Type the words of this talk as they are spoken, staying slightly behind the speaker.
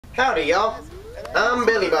Howdy, y'all. I'm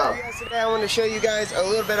Billy Bob. Today I want to show you guys a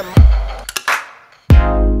little bit of...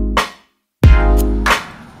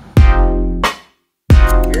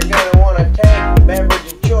 You're going to want to take the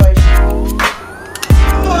beverage of choice.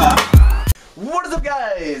 What is up,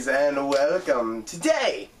 guys, and welcome.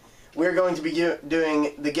 Today, we're going to be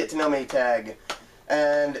doing the Get to Know Me tag.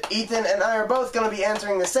 And Ethan and I are both going to be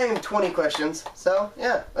answering the same 20 questions. So,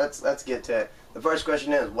 yeah, let's get to it. The first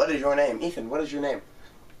question is, what is your name? Ethan, what is your name?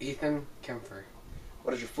 Ethan Kempfer.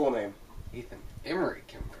 What is your full name? Ethan Emery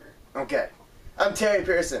Kempfer. Okay. I'm Terry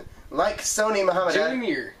Pearson. Like Sony Muhammad.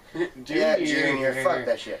 Junior. Yeah, Junior. Fuck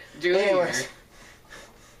that shit. Junior. Anyways.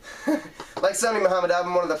 Like Sony Muhammad,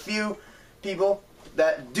 I'm one of the few people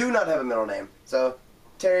that do not have a middle name. So,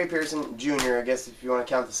 Terry Pearson Jr., I guess, if you want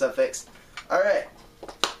to count the suffix. Alright.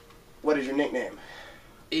 What is your nickname?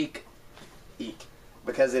 Eek. Eek.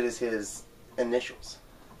 Because it is his initials.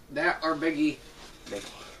 That or Biggie. Biggie.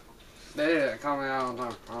 They call me out all the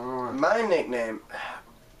time. I don't know. My nickname,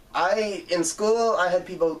 in school, I had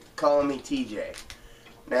people calling me TJ.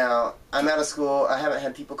 Now, I'm out of school. I haven't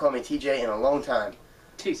had people call me TJ in a long time.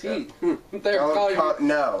 TP. So,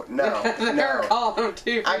 no. They're calling him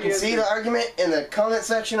TP. I can see the argument in the comment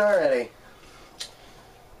section already.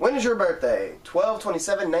 When is your birthday?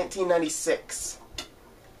 12/27/1996.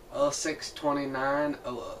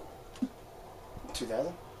 06/29/00.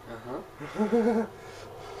 2000? Uh-huh.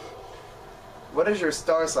 What is your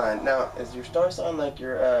star sign? Now, is your star sign like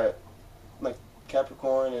your, like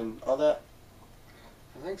Capricorn and all that?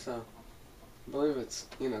 I think so. I believe it's,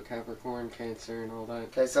 Capricorn, Cancer, and all that.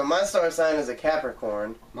 Okay, so my star sign is a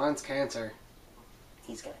Capricorn. Mine's Cancer.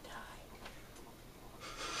 He's gonna die.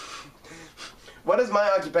 What is my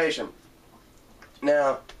occupation?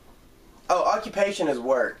 Now, occupation is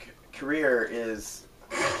work. Career is...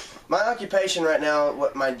 My occupation right now,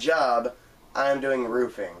 my job, I'm doing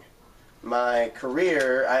roofing. My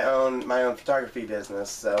career, I own my own photography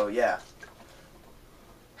business, so yeah.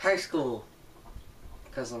 High school.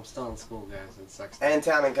 Because I'm still in school, guys. It sucks. And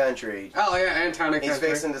Town and Country. Oh, yeah, and Town and Country. He's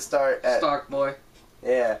fixing to start at... Stock boy.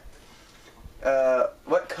 Yeah.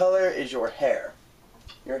 What color is your hair?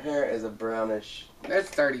 Your hair is a brownish...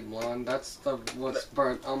 It's dirty blonde. That's what's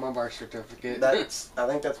burnt on my birth certificate. I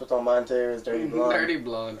think that's what's on mine too, is dirty blonde. Dirty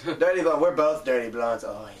blonde. Dirty blonde. We're both dirty blondes.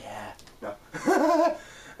 Oh, yeah. No.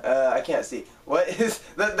 I can't see. What is...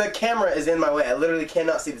 The camera is in my way. I literally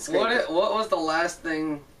cannot see the screen. What was the last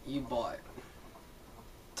thing you bought?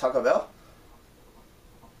 Taco Bell?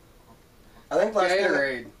 I think last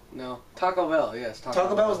Gatorade. No. Taco Bell, yes.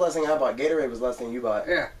 Taco Bell was the last thing I bought. Gatorade was the last thing you bought.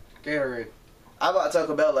 Yeah, Gatorade. I bought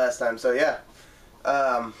Taco Bell last time, so yeah.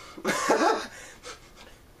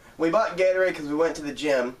 We bought Gatorade because we went to the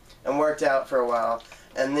gym and worked out for a while.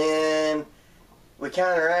 And then we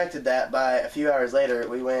counteracted that by a few hours later,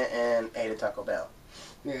 we went and ate a Taco Bell.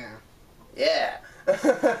 Yeah. Yeah.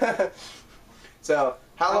 So,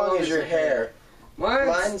 how long is your hair?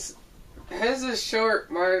 Mine's his is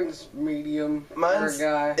short, mine's medium. Mine's for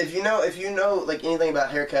a guy. If you know like anything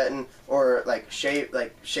about haircutting or like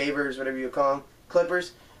shavers, whatever you call them,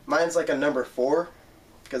 clippers, mine's like a number 4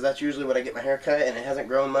 because that's usually what I get my hair cut, and it hasn't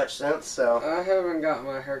grown much since. So I haven't got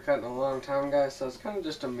my hair cut in a long time, guys. So it's kind of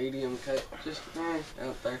just a medium cut, just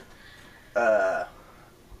out there.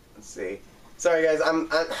 Let's see. Sorry guys, I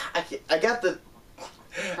got the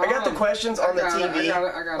questions on the TV.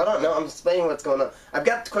 I don't know. I'm explaining what's going on. I've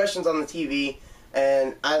got the questions on the TV,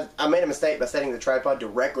 and I made a mistake by setting the tripod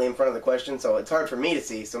directly in front of the question, so it's hard for me to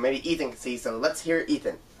see. So maybe Ethan can see. So let's hear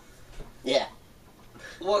Ethan. Yeah.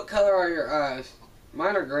 What color are your eyes?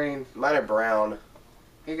 Mine are green. Mine are brown.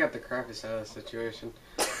 He got the crappy side of the situation.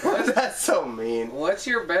 That's so mean. What's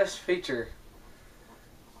your best feature?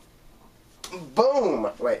 Boom.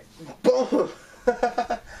 Wait. Boom.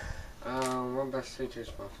 My best feature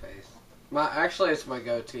is my face. Actually, it's my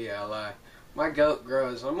goatee, I lie. My goat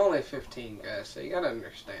grows. I'm only 15, guys, so you gotta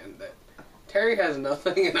understand that. Terry has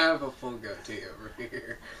nothing, and I have a full goatee over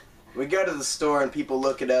here. We go to the store, and people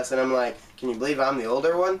look at us, and I'm like, can you believe I'm the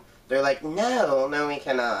older one? They're like, no, we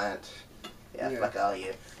cannot. Yeah, fuck all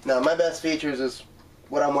you. No, my best features is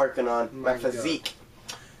what I'm working on, my physique.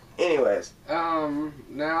 Anyways.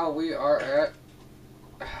 Now we are at...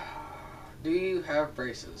 Do you have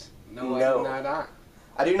braces? No. I do not.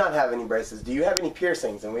 I do not have any braces. Do you have any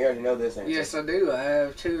piercings? And we already know this answer. Yes, I do. I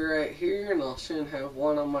have 2 right here, and I'll soon have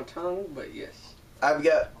 1 on my tongue, but yes. I've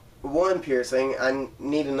got 1 piercing. I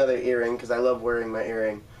need another earring because I love wearing my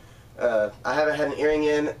earring. I haven't had an earring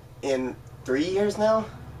in 3 years now.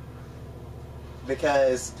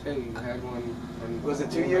 Because... 2. You had one... Was it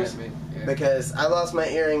 2 years? Yeah. Because I lost my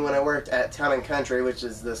earring when I worked at Town and Country, which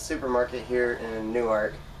is the supermarket here in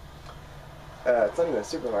Newark. It's not even a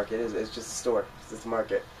supermarket, is it? It's just a store. It's just a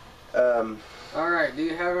market. Alright, do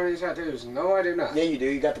you have any tattoos? No, I do not. Yeah, you do.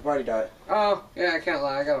 You got the party dot. Oh, yeah, I can't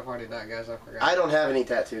lie. I got a party dot, guys. I forgot. I don't have any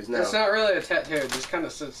tattoos, no. It's not really a tattoo. It just kind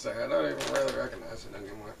of sits there. I don't even really recognize it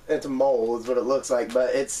anymore. It's a mole is what it looks like,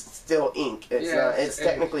 but it's still ink. It's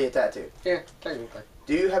technically a tattoo. Yeah, technically.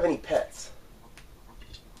 Do you have any pets?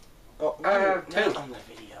 Oh, I have two. On the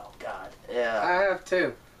video, God. Yeah. I have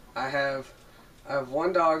two. I have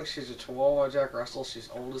one dog. She's a Chihuahua Jack Russell. She's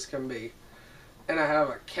old as can be. And I have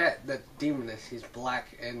a cat that's demoness. He's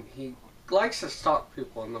black, and he likes to stalk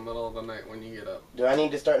people in the middle of the night when you get up. Do I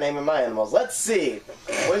need to start naming my animals? Let's see.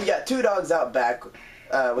 We've got two dogs out back.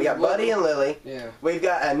 We got Buddy and Lily. Yeah. We've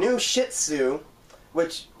got a new Shih Tzu,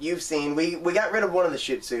 which you've seen. We got rid of one of the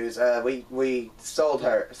Shih Tzus. We sold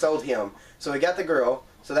him. So we got the girl.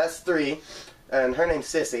 So that's 3, and her name's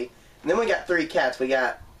Sissy. And then we got 3 cats. We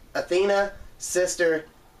got Athena, Sister,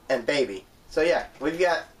 and Baby. So yeah,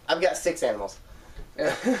 I've got 6 animals.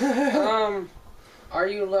 Yeah. Are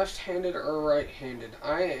you left-handed or right-handed?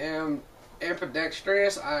 I am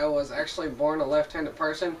ambidextrous. I was actually born a left-handed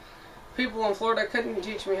person. People in Florida couldn't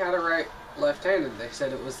teach me how to write left-handed. They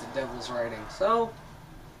said it was the devil's writing. So,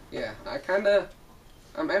 yeah,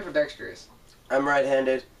 I'm ambidextrous. I'm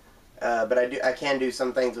right-handed, but I can do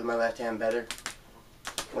some things with my left hand better.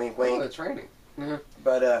 Wink, wink. Oh, it's raining.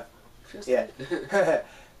 But yeah.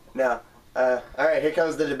 No. Alright, here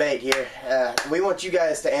comes the debate here. We want you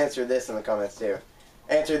guys to answer this in the comments too.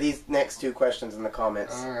 Answer these next 2 questions in the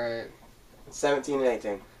comments. Alright. 17 and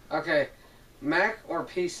 18. Okay. Mac or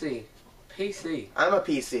PC? PC. I'm a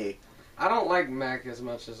PC. I don't like Mac as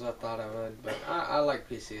much as I thought I would, but I like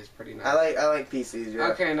PC. It's pretty nice. I like PCs, yeah.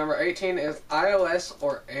 Okay, number 18 is iOS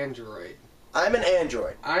or Android? I'm an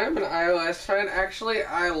Android. I am an iOS fan. Actually,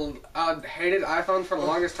 I hated iPhone for the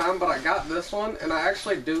longest time, but I got this one, and I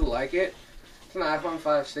actually do like it. It's an iPhone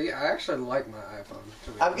 5C. I actually like my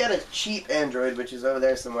iPhone. I've got a cheap Android, which is over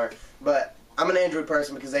there somewhere, but I'm an Android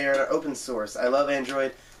person because they are open source. I love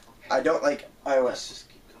Android. I don't like iOS. Just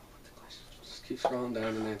keep going with the questions. Just keep scrolling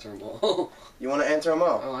down and answer them all. You want to answer them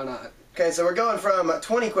all? Oh, why not? Okay, so we're going from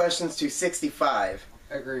 20 questions to 65.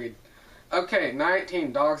 Agreed. Okay,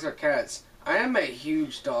 19, dogs or cats? I am a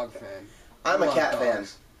huge dog fan. I'm a cat fan.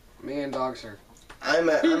 Me and dogs are... I'm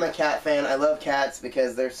a cat fan. I love cats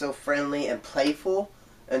because they're so friendly and playful,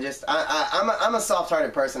 and just I'm a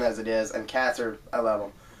soft-hearted person as it is, and cats are, I love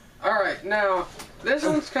them. All right, now this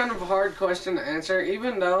one's kind of a hard question to answer,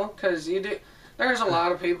 even though there's a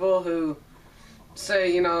lot of people who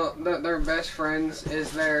say that their best friends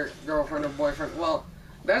is their girlfriend or boyfriend. Well,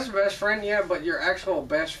 that's your best friend, yeah, but your actual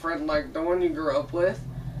best friend, like the one you grew up with,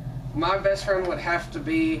 my best friend would have to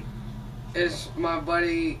be is my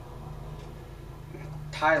buddy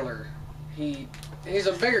Tyler. He's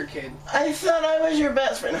a bigger kid. I thought I was your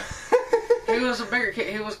best friend. He was a bigger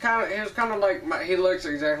kid. He was kind of like he looks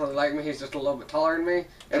exactly like me. He's just a little bit taller than me,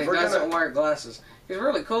 and he doesn't wear glasses. He's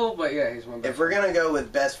really cool, but yeah, he's my best friend. If we're gonna go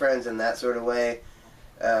with best friends in that sort of way,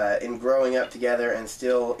 in growing up together and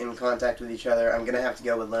still in contact with each other, I'm gonna have to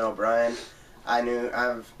go with Lynn O'Brien.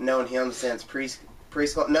 I've known him since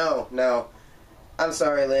preschool. No, I'm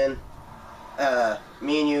sorry, Lynn.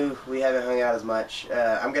 Me and you, we haven't hung out as much.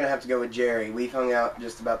 I'm gonna have to go with Jerry. We've hung out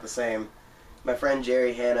just about the same. My friend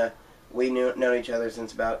Jerry Hannah, we known each other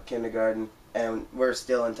since about kindergarten, and we're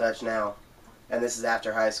still in touch now. And this is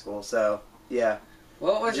after high school, so yeah.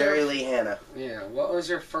 What was Jerry Lee Hannah? Yeah. What was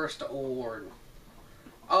your first award?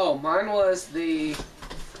 Oh, mine was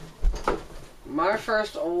my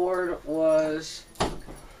first award was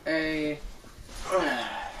I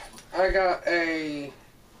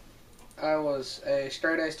was a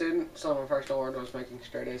straight A student, so my first award was making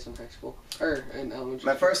straight A's in high school, or in elementary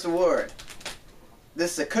school. My first award.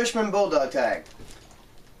 This is a Cushman Bulldog tag.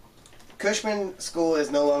 Cushman School is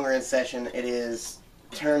no longer in session. It is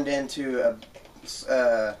turned into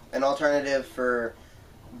an alternative for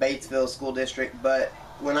Batesville School District, but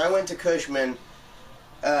when I went to Cushman,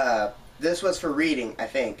 this was for reading, I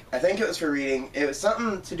think. I think it was for reading. It was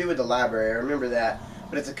something to do with the library, I remember that.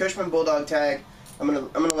 But it's a Cushman Bulldog tag. I'm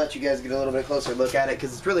gonna let you guys get a little bit closer look at it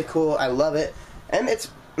because it's really cool. I love it, and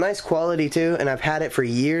it's nice quality too. And I've had it for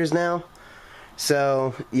years now,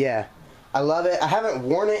 so yeah, I love it. I haven't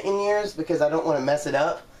worn it in years because I don't want to mess it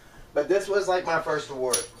up. But this was like my first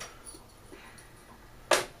award.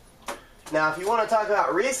 Now, if you want to talk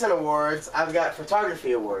about recent awards, I've got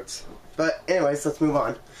photography awards. But anyways, let's move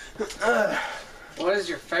on. What is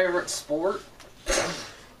your favorite sport?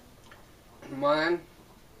 Mine,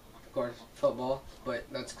 of course, football. But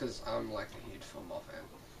that's because I'm like a huge football fan.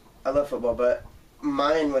 I love football, but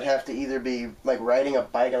mine would have to either be like riding a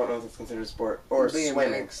bike. I don't know if it's considered a sport, or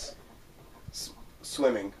swimming.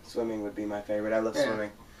 Swimming would be my favorite. I love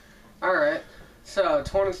swimming. All right. So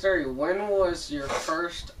 23. When was your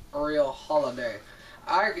first real holiday?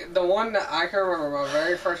 The one that I can remember, my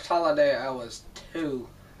very first holiday, I was 2,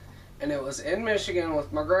 and it was in Michigan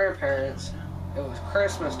with my grandparents. It was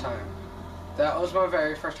Christmas time. That was my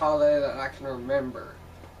very first holiday that I can remember.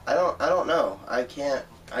 I don't know. I can't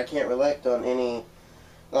relate on any,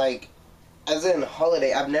 like, as in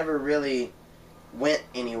holiday. I've never really went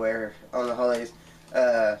anywhere on the holidays.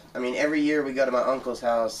 I mean, every year we go to my uncle's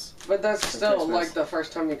house. But that's still Christmas. Like the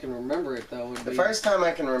first time you can remember it, though. The first time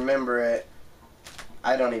I can remember it,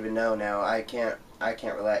 I don't even know now. I can't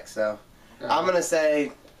relax. So I'm gonna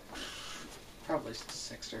say probably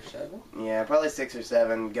 6 or 7. Yeah, probably 6 or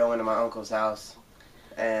 7. Going to my uncle's house,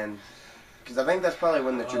 and because I think that's probably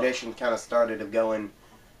when the tradition kind of started of going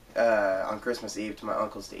on Christmas Eve to my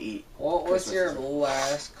uncle's to eat. What was your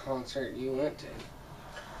last concert you went to?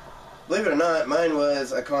 Believe it or not, mine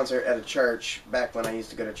was a concert at a church back when I used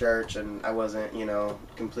to go to church, and I wasn't,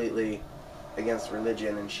 completely against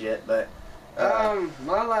religion and shit, but...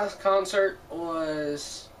 my last concert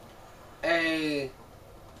was a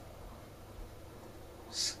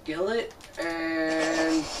Skillet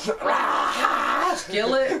and 3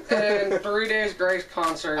 Days Grace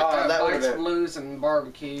concert at Bites, Blues, and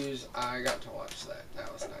Barbecues. I got to watch that.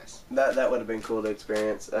 That was nice. That would have been cool to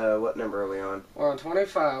experience. What number are we on? We're on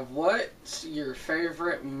 25. What's your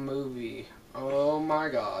favorite movie? Oh my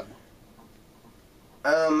god.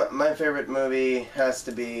 My favorite movie has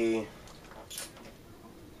to be...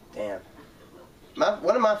 Damn.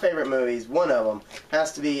 One of my favorite movies, one of them,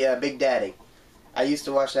 has to be Big Daddy. I used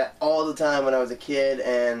to watch that all the time when I was a kid,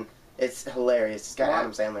 and it's hilarious. It's got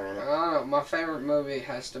Adam Sandler in it. I don't know. My favorite movie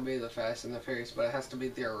has to be The Fast and the Furious, but it has to be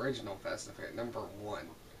the original Fast and the Furious, number 1.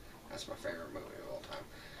 That's my favorite movie of all time.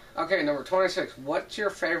 Okay, number 26. What's your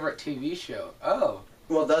favorite TV show? Oh.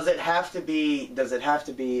 Well, does it have to be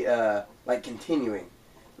like continuing?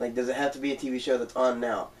 Like, does it have to be a TV show that's on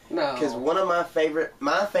now? No. Because one of my favorite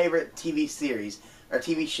TV series or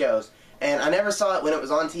TV shows, and I never saw it when it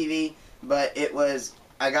was on TV, but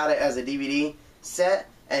I got it as a DVD set,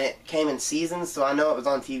 and it came in seasons, so I know it was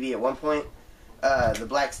on TV at one point. The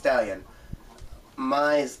Black Stallion.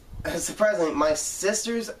 Surprisingly, my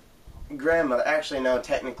sister's grandmother, actually no,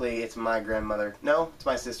 technically it's my grandmother. No, it's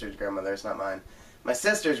my sister's grandmother, it's not mine. My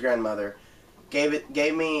sister's grandmother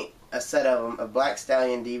gave me a set of them, of Black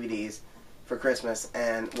Stallion DVDs for Christmas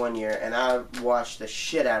and one year, and I watched the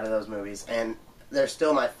shit out of those movies, and they're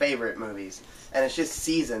still my favorite movies. And it's just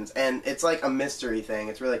seasons, and it's like a mystery thing.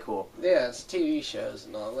 It's really cool. Yeah, it's TV shows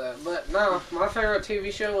and all that. But no, my favorite TV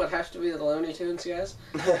show would have to be the Looney Tunes, guys.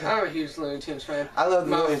 I'm a huge Looney Tunes fan. I love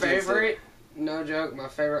the Looney Tunes. My favorite, no joke, my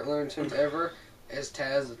favorite Looney Tunes ever is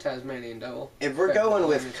Taz, the Tasmanian Devil. If we're going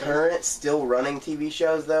with current, still running TV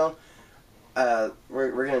shows, though,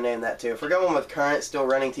 we're going to name that too. If we're going with current, still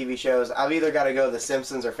running TV shows, I've either got to go The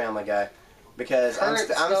Simpsons or Family Guy. Because I'm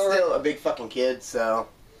still a big fucking kid, so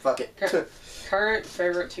fuck it. Current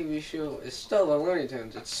favorite TV show is still the Looney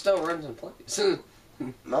Tunes. It still runs and plays.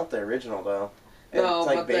 Not the original, though. No, it's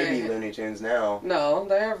like baby Looney Tunes now. No,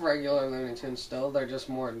 they have regular Looney Tunes still. They're just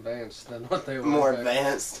more advanced than what they were. More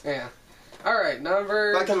advanced? Yeah. Alright,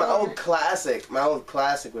 number... Like my old classic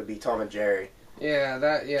would be Tom and Jerry. Yeah,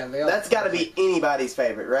 that's got to be anybody's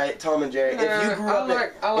favorite, right? Tom and Jerry. Yeah,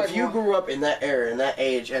 if you grew up in that era, in that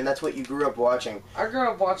age, and that's what you grew up watching. I grew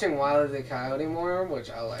up watching Wile E. Coyote more, which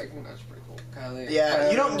I like, and that's pretty cool. Coyote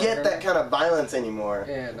you don't get that kind of violence anymore.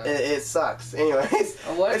 Yeah, no. It sucks. Anyways,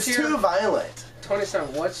 it's too violent.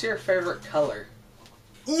 27. What's your favorite color?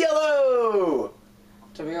 Yellow!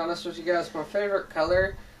 To be honest with you guys, my favorite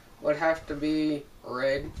color would have to be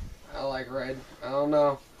red. I like red. I don't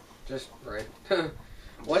know. Just red.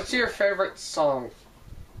 What's your favorite song?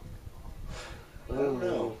 I don't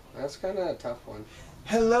know. That's kind of a tough one.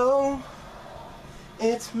 Hello,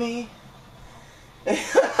 it's me.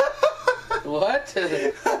 What?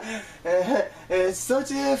 It's so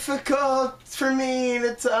difficult for me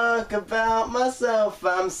to talk about myself.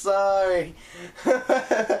 I'm sorry.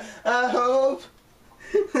 I hope.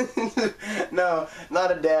 No,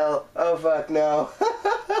 not Adele. Oh fuck no.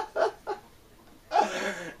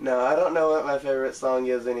 No, I don't know what my favorite song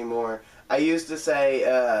is anymore. I used to say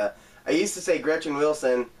Gretchen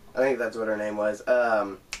Wilson. I think that's what her name was.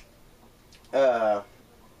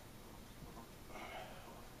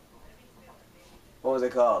 What was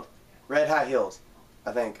it called? Red High Heels,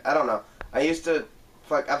 I think. I don't know.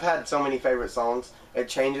 I've had so many favorite songs. It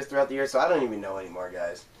changes throughout the year, so I don't even know anymore,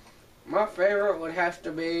 guys. My favorite would have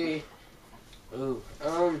to be Ooh.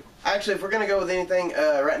 Actually, if we're gonna go with anything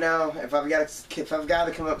right now, if I've got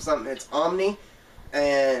to come up with something, it's Omni,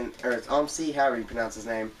 or it's Omsi, however you pronounce his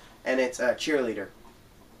name, and it's Cheerleader.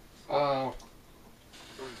 Oh.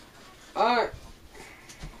 I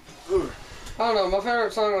don't know. My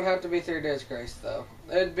favorite song would have to be 3 Days Grace, though.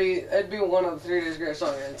 It'd be one of the 3 Days Grace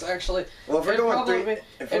songs. It's actually. Well, if we're going with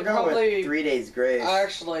 3 Days Grace,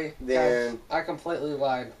 actually, then I completely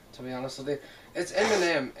lied. To be honest with you, it's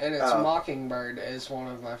Eminem, and it's Mockingbird is one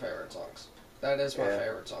of my favorite songs. That is my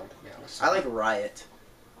favorite song, to be honest. I like Riot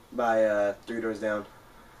by 3 Doors Down.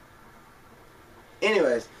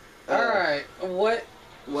 Anyways, all right, what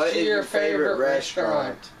is your favorite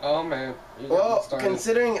restaurant? Oh man. Well,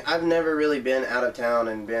 considering I've never really been out of town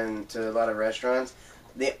and been to a lot of restaurants,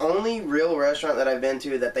 the only real restaurant that I've been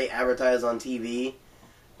to that they advertise on TV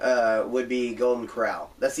would be Golden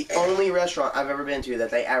Corral. That's the only restaurant I've ever been to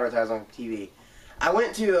that they advertise on TV. I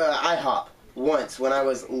went to IHOP once when I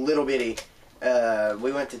was little bitty.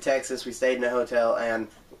 We went to Texas, we stayed in a hotel, and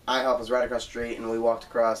IHOP was right across the street, and we walked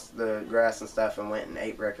across the grass and stuff and went and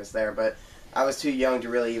ate breakfast there. But I was too young to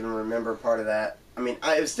really even remember part of that. I mean,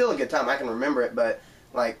 it was still a good time. I can remember it, but,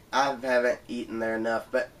 like, I haven't eaten there enough.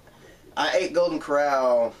 But I ate Golden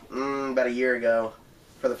Corral about a year ago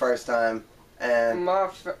for the first time. And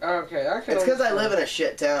it's because I live in a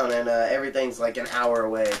shit town, and everything's, like, an hour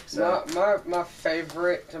away. So my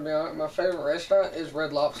favorite, to be honest, my favorite restaurant is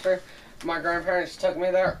Red Lobster. My grandparents took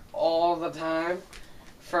me there all the time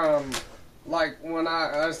from... Like,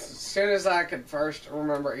 as soon as I could first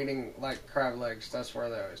remember eating, like, crab legs, that's where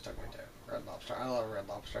they always took me to. Red Lobster. I love Red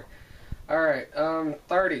Lobster. Alright,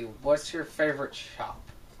 30. What's your favorite shop?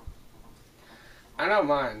 I know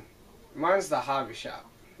mine. Mine's the Hobby Shop.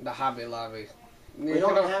 The Hobby Lobby. We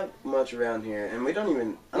don't have much around here, and we don't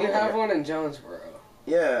even... You have one in Jonesboro.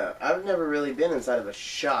 Yeah, I've never really been inside of a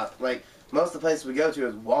shop. Like, most of the places we go to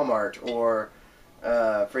is Walmart or,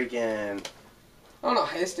 freaking... I don't know,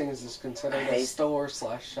 Hastings is considered a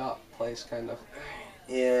store/shop place, kind of.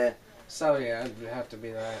 Yeah. So, yeah, it'd have to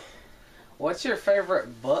be that. What's your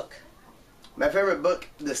favorite book? My favorite book,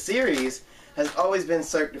 the series, has always been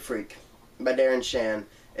Cirque du Freak by Darren Shan.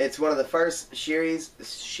 It's one of the first series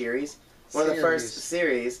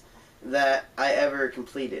that I ever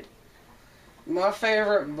completed. My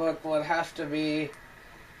favorite book would have to be,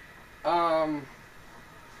 The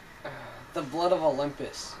Blood of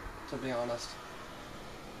Olympus, to be honest.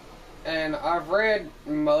 And I've read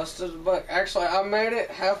most of the book. Actually, I made it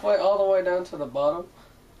halfway all the way down to the bottom.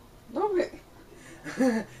 Don't get...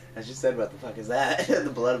 I just said, what the fuck is that? The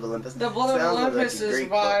Blood of Olympus? The Blood of Olympus is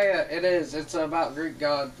by... It's about Greek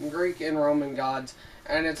and Roman gods.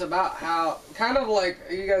 And it's about how... Kind of like...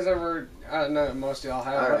 You guys ever... I know most of y'all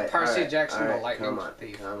have. But Percy Jackson, the Lightning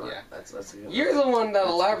Thief. Come on. Yeah. That's You're the one that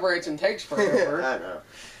elaborates and takes forever. I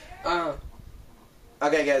know.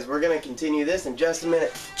 Okay, guys, we're going to continue this in just a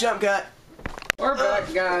minute. Jump cut. We're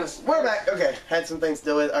back, guys. We're back. Okay, had some things to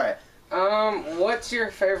deal with. All right. What's your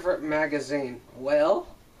favorite magazine? Well,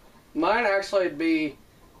 mine actually would be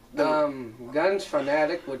Guns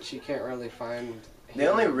Fanatic, which you can't really find. The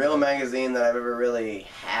only real magazine that I've ever really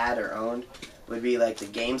had or owned would be, like, the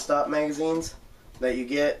GameStop magazines that you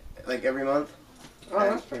get, like, every month. Oh,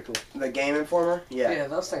 that's pretty cool. The Game Informer? Yeah. Yeah,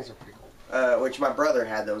 those things are pretty cool. Which my brother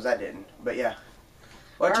had those. I didn't. But, yeah.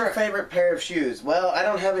 What's your favorite pair of shoes? Well, I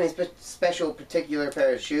don't have any special particular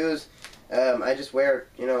pair of shoes. I just wear,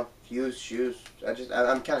 used shoes.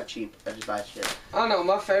 I'm kind of cheap. I just buy shit. I don't know.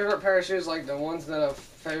 My favorite pair of shoes, like the ones that I've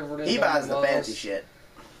favorited he buys the fancy shit,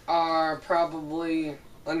 are probably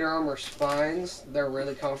Under Armour Spines. They're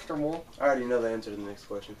really comfortable. I already know the answer to the next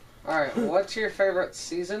question. Alright, what's your favorite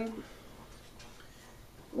season?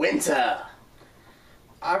 Winter.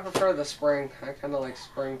 I prefer the spring. I kind of like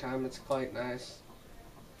springtime. It's quite nice.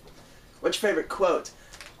 What's your favorite quote?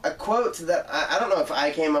 A quote that, I don't know if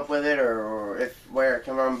I came up with it or where it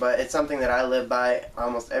came from, but it's something that I live by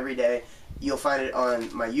almost every day. You'll find it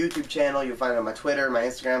on my YouTube channel. You'll find it on my Twitter, my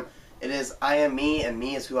Instagram. It is, I am me, and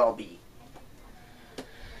me is who I'll be.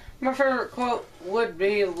 My favorite quote would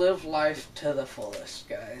be, live life to the fullest,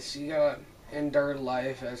 guys. You gotta endure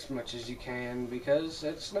life as much as you can, because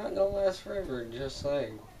it's not gonna last forever, just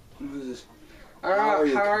saying. Who's this? How are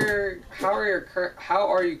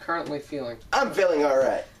you currently feeling? I'm feeling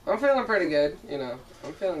alright. I'm feeling pretty good,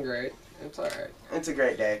 I'm feeling great. It's alright. It's a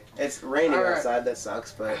great day. It's raining outside, that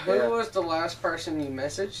sucks, but Who was the last person you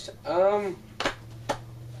messaged?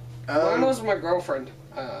 Mine was my girlfriend.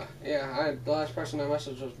 The last person I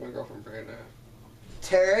messaged was my girlfriend, Brandon.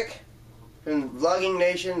 Tarek from Vlogging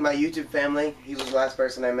Nation, my YouTube family. He was the last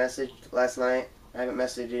person I messaged last night. I haven't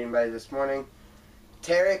messaged anybody this morning.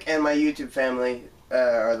 Tarek and my YouTube family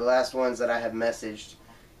are the last ones that I have messaged.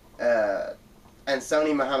 And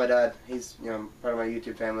Sony Muhammadad, he's part of my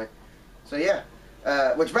YouTube family. So yeah.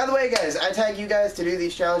 Which, by the way, guys, I tag you guys to do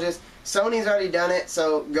these challenges. Sony's already done it,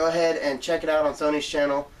 so go ahead and check it out on Sony's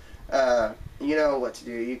channel. You know what to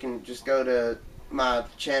do. You can just go to my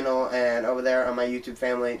channel, and over there on my YouTube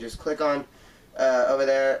family, just click on over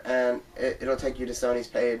there, and it'll take you to Sony's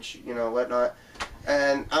page, whatnot.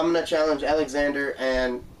 And I'm going to challenge Alexander,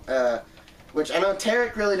 and which I know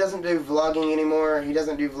Tarek really doesn't do vlogging anymore. He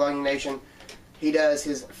doesn't do Vlogging Nation. He does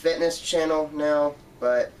his fitness channel now,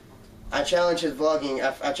 but I challenge his vlogging.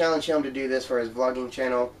 I challenge him to do this for his vlogging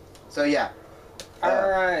channel. So yeah.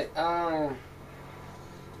 Alright, are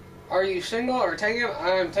you single or taken?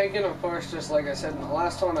 I am taken, of course, just like I said in the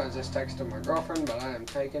last one. I just texted my girlfriend, but I am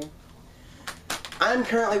taken. I'm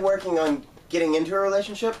currently working on getting into a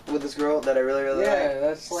relationship with this girl that I really like. Yeah,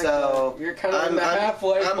 that's like you're kind of in the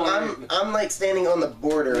halfway point. I'm like standing on the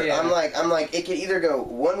border. Yeah. I'm like it could either go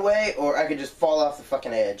one way or I could just fall off the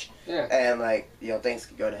fucking edge. Yeah. And things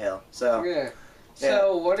could go to hell. So yeah.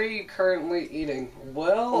 So what are you currently eating?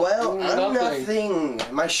 Well, nothing.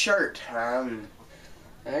 My shirt.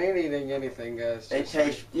 I ain't eating anything, guys.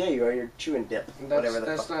 Yeah, you are. You're chewing dip.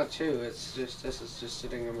 That's not chew. It's just this is just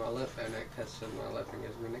sitting in my lip, and it cuts in my lip and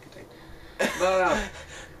gives me nicotine. But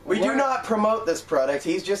we do not promote this product.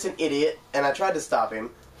 He's just an idiot, and I tried to stop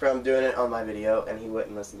him from doing it on my video, and he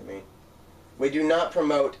wouldn't listen to me. We do not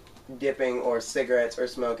promote dipping or cigarettes or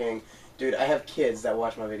smoking. Dude, I have kids that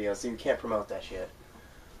watch my videos, so you can't promote that shit.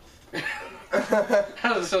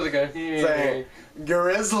 How does this go? Saying,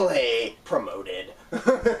 Grizzly promoted.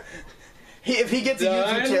 If he gets a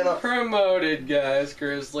YouTube channel... promoted, guys.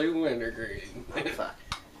 Grizzly Wintergreen. Fuck.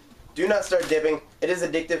 Do not start dipping. It is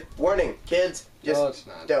addictive. Warning, kids. Just it's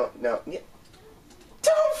not. Don't. No. Yeah.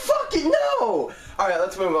 Don't fucking know! Alright,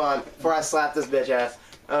 let's move on before I slap this bitch ass.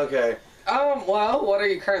 Okay. Well, what are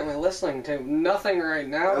you currently listening to? Nothing right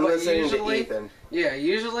now. I'm listening to Ethan. Yeah,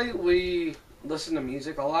 usually we listen to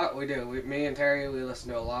music a lot. We do. Me and Terry, we listen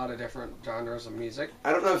to a lot of different genres of music.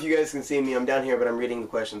 I don't know if you guys can see me. I'm down here, but I'm reading the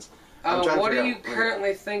questions. What are you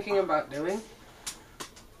currently thinking about doing?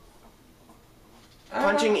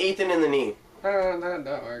 Punching Ethan in the knee.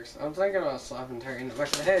 That works. I'm thinking about slapping Terry in the back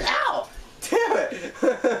of the head. Ow! Damn it!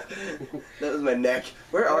 That was my neck.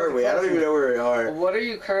 Where are we? I don't even know where we are. What are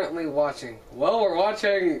you currently watching? Well, we're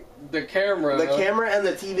watching the camera. The camera and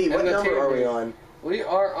the TV. What number are we on? We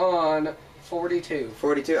are on 42.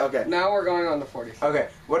 42? Okay. Now we're going on to 43. Okay.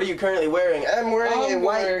 What are you currently wearing? I'm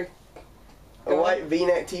wearing a white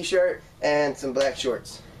V-neck t-shirt and some black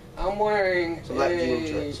shorts. I'm wearing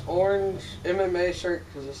a orange MMA shirt,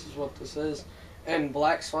 because this is what this is, and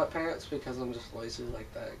black sweatpants, because I'm just lazy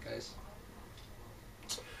like that, guys.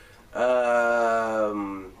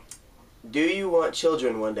 Do you want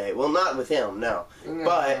children one day? Well, not with him, no.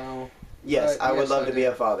 But, yes, I would love to be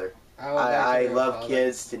a father. I love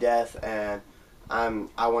kids to death, and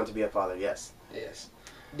I want to be a father, yes. Yes.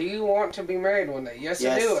 Do you want to be married one day? Yes,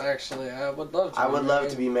 I do, actually. I would love to. I would love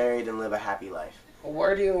to be married and live a happy life.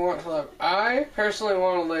 Where do you want to live? I personally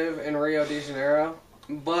want to live in Rio de Janeiro,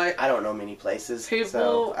 but... I don't know many places,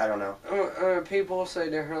 so I don't know. People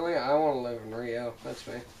say differently. I want to live in Rio. That's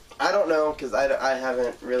me. I don't know, because I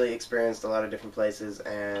haven't really experienced a lot of different places,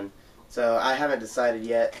 and so I haven't decided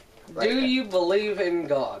yet. Do you believe in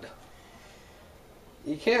God?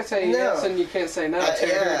 You can't say yes and you can't say no.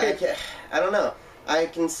 I don't know. I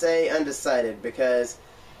can say undecided, because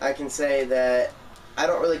I can say that I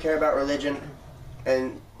don't really care about religion,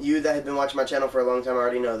 and you that have been watching my channel for a long time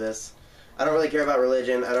already know this. I don't really care about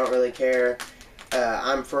religion. I don't really care.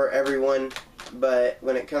 I'm for everyone, but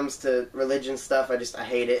when it comes to religion stuff, I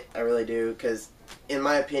hate it. I really do, because in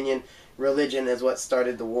my opinion, religion is what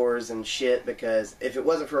started the wars and shit, because if it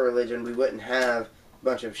wasn't for religion, we wouldn't have a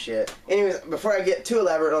bunch of shit. Anyways, before I get too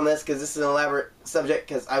elaborate on this, because this is an elaborate subject,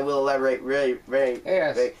 because I will elaborate really, very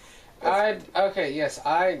big. Yes,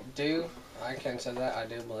 I do. I can say that. I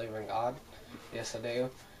do believe in God. Yes, I do.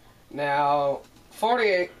 Now,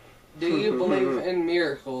 48. Do you believe in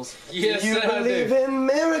miracles? Yes, do you believe in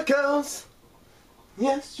miracles?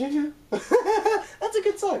 Yes, you do. That's a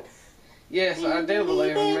good song. Yes, I do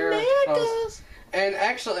believe in miracles. And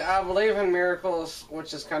actually, I believe in miracles,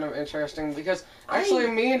 which is kind of interesting, because actually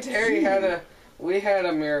me and Terry had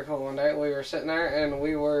a miracle one day. We were sitting there and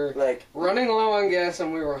we were running low on gas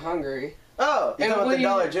and we were hungry. Oh, you're talking about the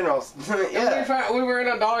Dollar Generals. Yeah. We were in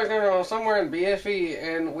a Dollar General somewhere in BFE,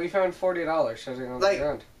 and we found $40 sitting on the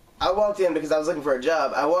ground. I walked in because I was looking for a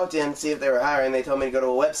job. I walked in to see if they were hiring. They told me to go to a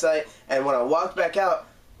website, and when I walked back out,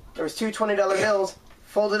 there was two $20 bills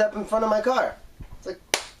folded up in front of my car. It's like,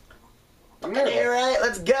 Okay, right,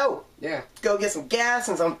 let's go. Yeah. Let's go get some gas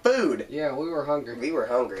and some food. Yeah, we were hungry. We were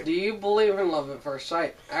hungry. Do you believe in love at first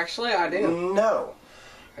sight? Actually, I do. No.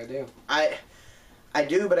 I do. I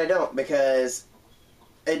do, but I don't, because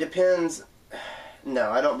it depends. No,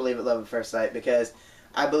 I don't believe in love at first sight, because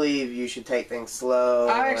I believe you should take things slow.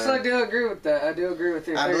 I actually do agree with that. I do agree with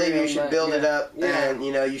your theory. I believe you should build it up, yeah. and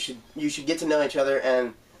you should get to know each other,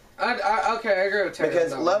 and okay, I agree with Terry.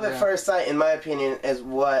 because love at first sight, in my opinion, is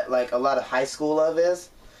what like a lot of high school love is.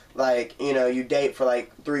 Like, you date for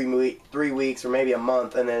like 3 weeks or maybe a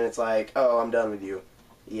month, and then it's like, oh, I'm done with you.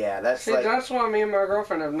 Yeah, that's See, that's why me and my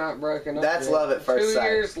girlfriend have not broken up. That's yet. Love at first sight.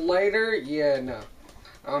 2 years later, yeah, no.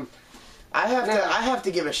 I have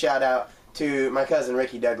to give a shout out to my cousin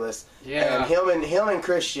Ricky Douglas. Yeah. And him and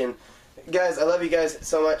Christian. Guys, I love you guys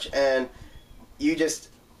so much, and you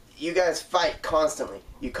guys fight constantly.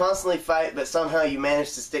 You constantly fight, but somehow you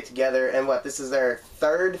manage to stick together. And this is their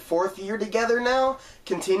 3rd, 4th year together now?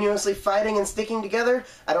 Continuously fighting and sticking together?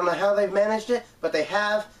 I don't know how they've managed it, but they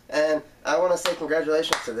have, and I want to say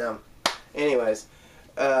congratulations to them. Anyways,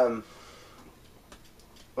 well,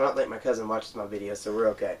 I don't think my cousin watches my videos, so we're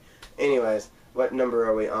okay. Anyways, what number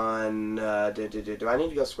are we on? Do I need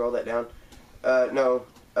to go scroll that down? No.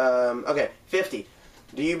 Okay, 50.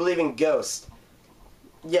 Do you believe in ghosts?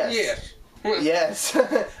 Yes. Yes. Yes,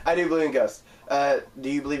 I do believe in ghosts. Do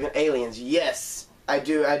you believe in aliens? Yes, I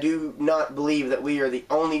do. I do not believe that we are the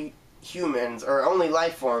only humans or only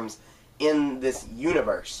life forms in this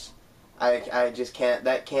universe. I just can't.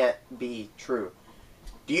 That can't be true.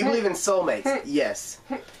 Do you believe in soulmates? Yes.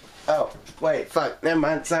 Oh, wait, fuck. Never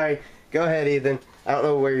mind. Sorry. Go ahead, Ethan. I don't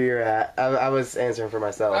know where you're at. I was answering for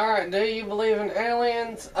myself. Alright, do you believe in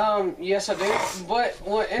aliens? Yes I do. But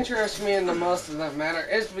what interests me in the most of that matter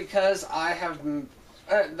is because I have...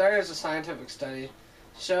 there is a scientific study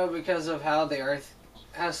show because of how the Earth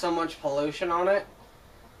has so much pollution on it,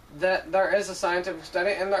 that there is a scientific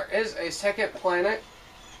study, and there is a second planet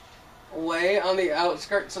way on the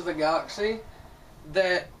outskirts of the galaxy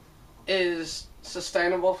that is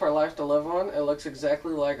sustainable for life to live on. It looks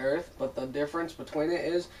exactly like Earth, but the difference between it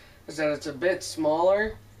is that it's a bit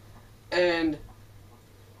smaller, and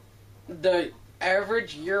the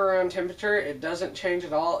average year-round temperature, it doesn't change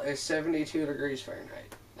at all, is 72 degrees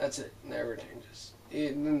Fahrenheit. That's it. Never changes.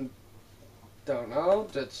 Don't know.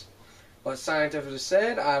 That's what scientists have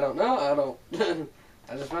said. I don't know. I don't...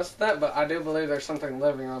 I just messed with that, but I do believe there's something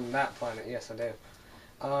living on that planet. Yes, I do.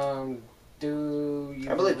 Do you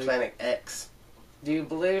I believe Planet X. Do you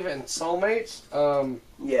believe in soulmates?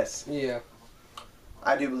 Yes. Yeah.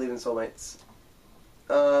 I do believe in soulmates.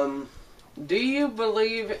 Do you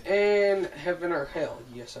believe in heaven or hell?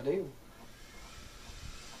 Yes, I do.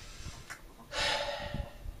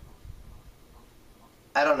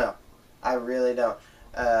 I don't know. I really don't.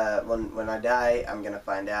 When I die, I'm gonna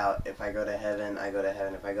find out. If I go to heaven, I go to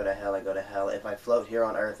heaven. If I go to hell, I go to hell. If I float here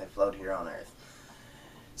on Earth, I float here on Earth.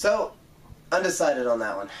 So, undecided on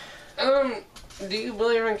that one. Do you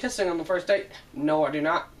believe in kissing on the first date? No, I do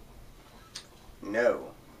not.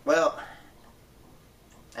 No. Well,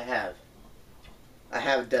 I have. I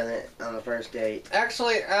have done it on the first date.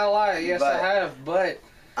 Actually, I lie. Yes, I have, but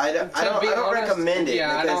I don't recommend it.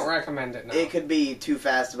 Yeah, I don't recommend it. No. It could be too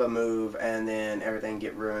fast of a move, and then everything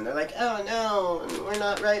get ruined. They're like, "Oh no, we're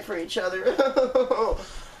not right for each other."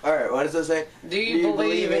 All right, what does it say? Do you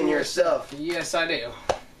believe in yourself? Yes, I do.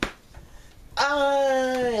 I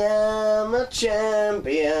am a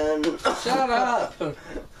champion. Shut up.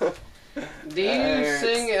 Do you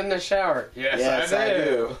sing in the shower? Yes, I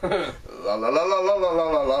do. La la la la la la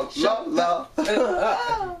la la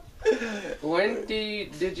la. When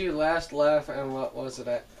did you last laugh, and what was it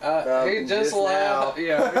at? He just laughed. Now.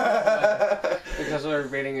 Yeah. Because we were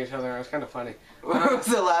beating each other. It was kind of funny. Where was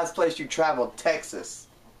the last place you traveled? Texas.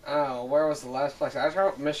 Oh, where was the last place? I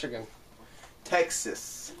traveled Michigan.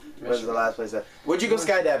 Texas was the last place. Would you go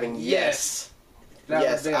skydiving? Yes.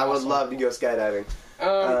 Yes, I would love to go skydiving.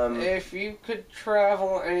 If you could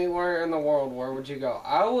travel anywhere in the world, where would you go?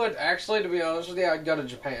 I would actually, to be honest with you, I'd go to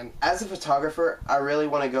Japan. As a photographer, I really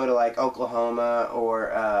want to go to like Oklahoma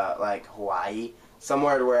or like Hawaii,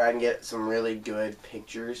 somewhere where I can get some really good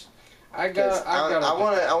pictures. I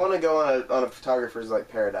want to go on a photographer's like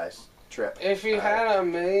paradise trip. If you had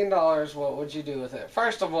 $1 million, what would you do with it?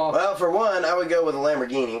 First of all, well, for one, I would go with a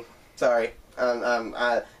Lamborghini. Sorry,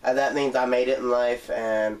 that means I made it in life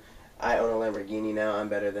and I own a Lamborghini now. I'm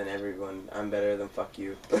better than everyone. I'm better than fuck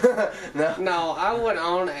you. No, I would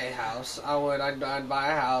own a house. I'd buy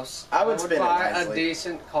a house. I would spend it buy nicely. a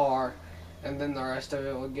decent car, and then the rest of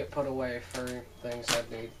it would get put away for things I'd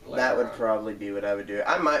need later That would on. probably be what I would do.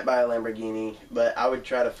 I might buy a Lamborghini, but I would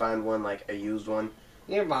try to find one, like a used one.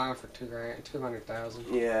 You can buy it for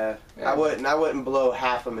 $200,000. Yeah. I wouldn't blow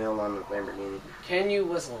 $500,000 on a Lamborghini. Can you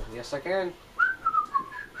whistle? Yes, I can.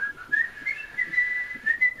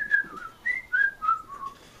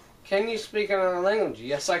 Can you speak another language?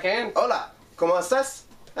 Yes, I can. Hola, ¿cómo estás?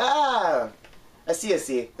 Ah, así.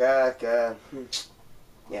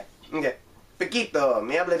 Yeah, okay. Poquito,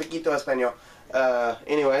 me habla poquito español.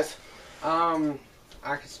 Anyways. I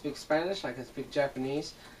can speak Spanish, I can speak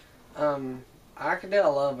Japanese. I can do a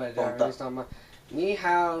little bit of Japanese. Ni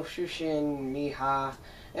hao, shushin, ni ha.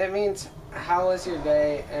 It means, how is your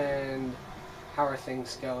day and how are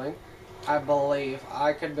things going? I believe.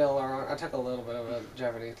 I could be wrong. I took a little bit of a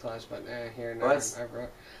Japanese class, but here and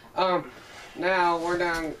there. Now we're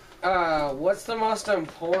down. What's the most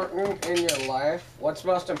important in your life? What's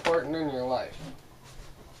most important in your life?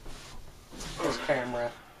 This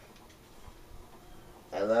camera.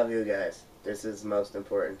 I love you guys. This is most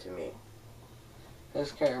important to me.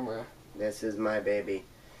 This camera. This is my baby.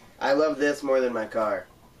 I love this more than my car.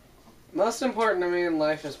 Most important to me in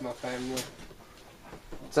life is my family.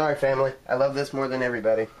 Sorry, family. I love this more than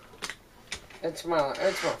everybody. It's my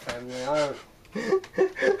family.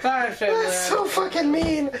 Sorry, family. That's so fucking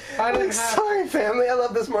mean. Sorry, family. I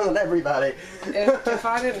love this more than everybody. If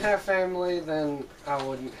I didn't have family, then I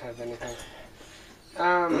wouldn't have anything.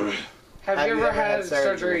 Have you ever had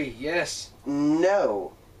surgery? Yes.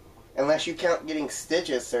 No. Unless you count getting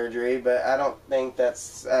stitches surgery, but I don't think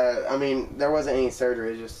that's, I mean, there wasn't any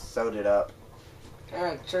surgery, just sewed it up. I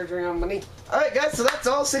had surgery on my knee. Alright guys, so that's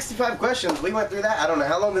all 65 questions. We went through that. I don't know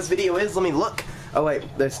how long this video is. Let me look. Oh wait,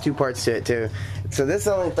 there's 2 parts to it too. So this is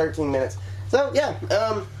only 13 minutes. So yeah,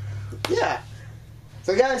 yeah.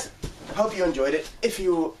 So guys, hope you enjoyed it. If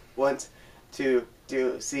you want to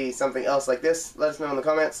see something else like this, let us know in the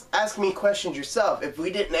comments. Ask me questions yourself. If we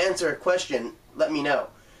didn't answer a question, let me know.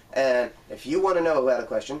 And if you want to know about a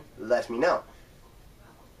question, let me know.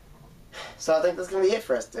 So I think that's going to be it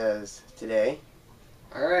for us today.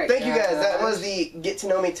 Alright. Thank you guys. That was the Get to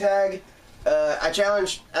Know Me tag. I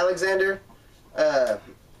challenged Alexander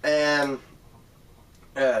and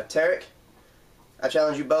Tarek. I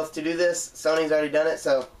challenge you both to do this. Sony's already done it,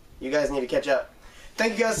 so you guys need to catch up.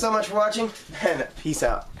 Thank you guys so much for watching, and peace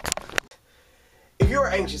out. If you are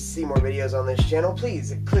anxious to see more videos on this channel,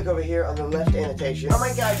 please click over here on the left annotation. Oh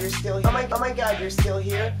my god, you're still here. Oh my god, you're still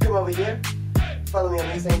here. Come over here. Follow me on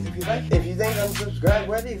these things if you like. If you think I'm subscribe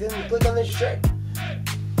worthy, then click on this shirt.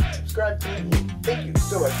 Subscribe to me. Thank you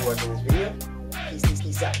so much for watching this video.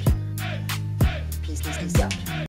 Peace out. Peace out.